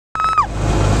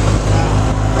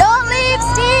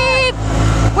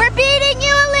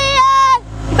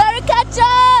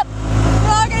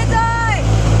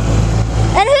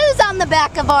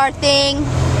our thing.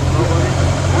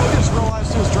 I just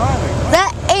realized who's driving. Is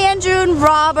that Andrew and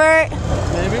Robert?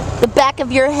 Maybe. The back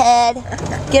of your head.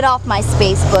 Get off my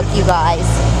Facebook, you guys.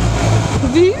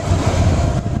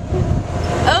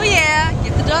 Oh yeah,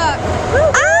 get the duck.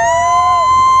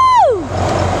 Ow!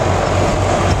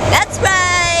 That's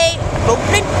right.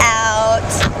 Open it out.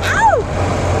 Ow!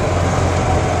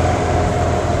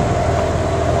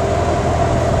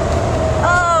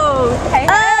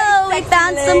 Oh, we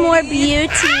found some more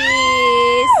beauties.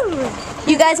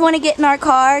 You guys want to get in our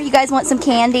car? You guys want some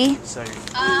candy? As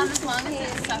long as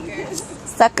it's suckers.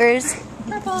 Suckers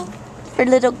Purple. for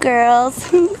little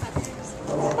girls.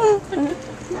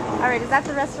 Alright, is that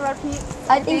the rest of our peeps?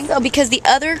 I think so, because the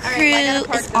other crew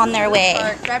is on their way.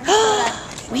 Grab your soda.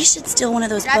 We should steal one of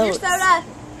those Grab your boats. soda.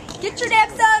 Get your damn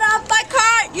soda off my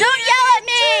cart. Don't yell at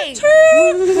me!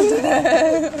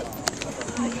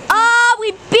 Oh,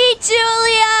 we beat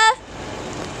Julia!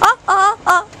 Oh, oh,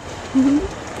 oh.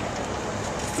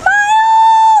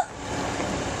 Smile!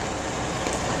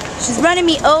 She's running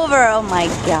me over. Oh my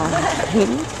god.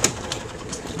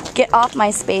 Get off my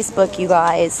Facebook, you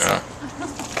guys.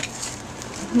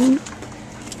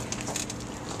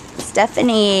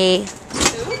 Stephanie,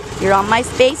 you're on my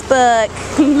Facebook.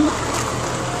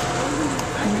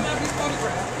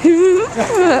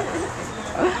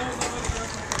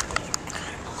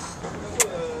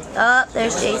 Oh,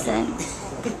 there's Jason.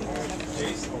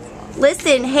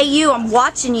 Listen, hey you, I'm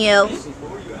watching you.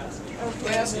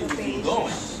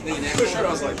 That's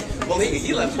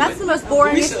the most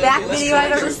boringest back video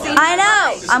I've ever seen. I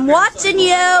know, I'm watching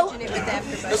you.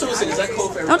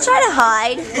 Don't try to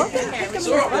hide.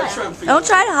 Don't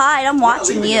try to hide, I'm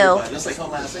watching you.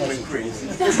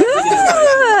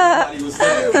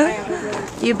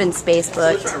 You've been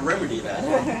Facebooked.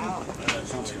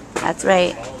 That's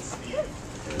right.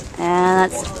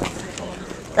 And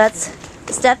that's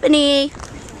Stephanie.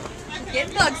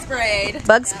 Get bug sprayed.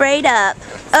 Bug sprayed up.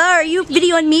 Oh, are you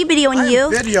videoing me, videoing you?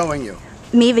 I'm videoing you.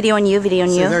 Me videoing you,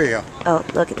 videoing See, you. there you go. Oh,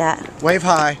 look at that. Wave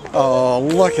high. Oh,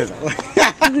 look at it.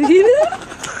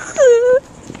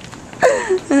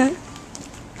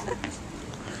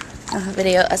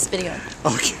 Video, us video.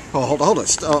 Okay. Oh, hold on.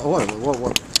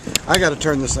 What? I got to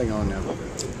turn this thing on now.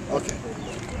 Okay.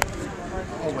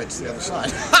 Oh, wait, it's the other side.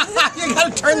 You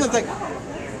got to turn the thing.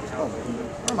 Oh,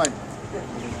 never mind.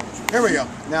 Here we go.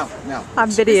 Now. I'm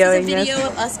videoing This is a video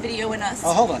of us videoing us.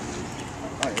 Oh, hold on.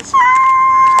 Oh, it's...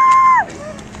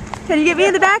 Can you get me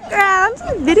in the background?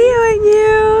 I'm videoing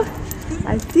you.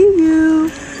 I see you.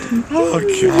 Oh, God.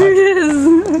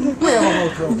 We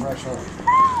have a little pressure.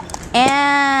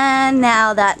 And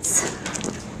now that's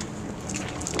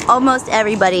almost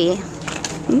everybody.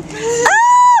 Booties!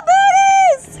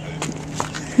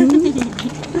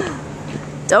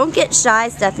 Don't get shy,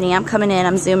 Stephanie. I'm coming in.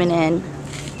 I'm zooming in.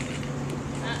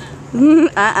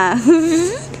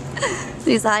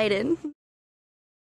 She's hiding.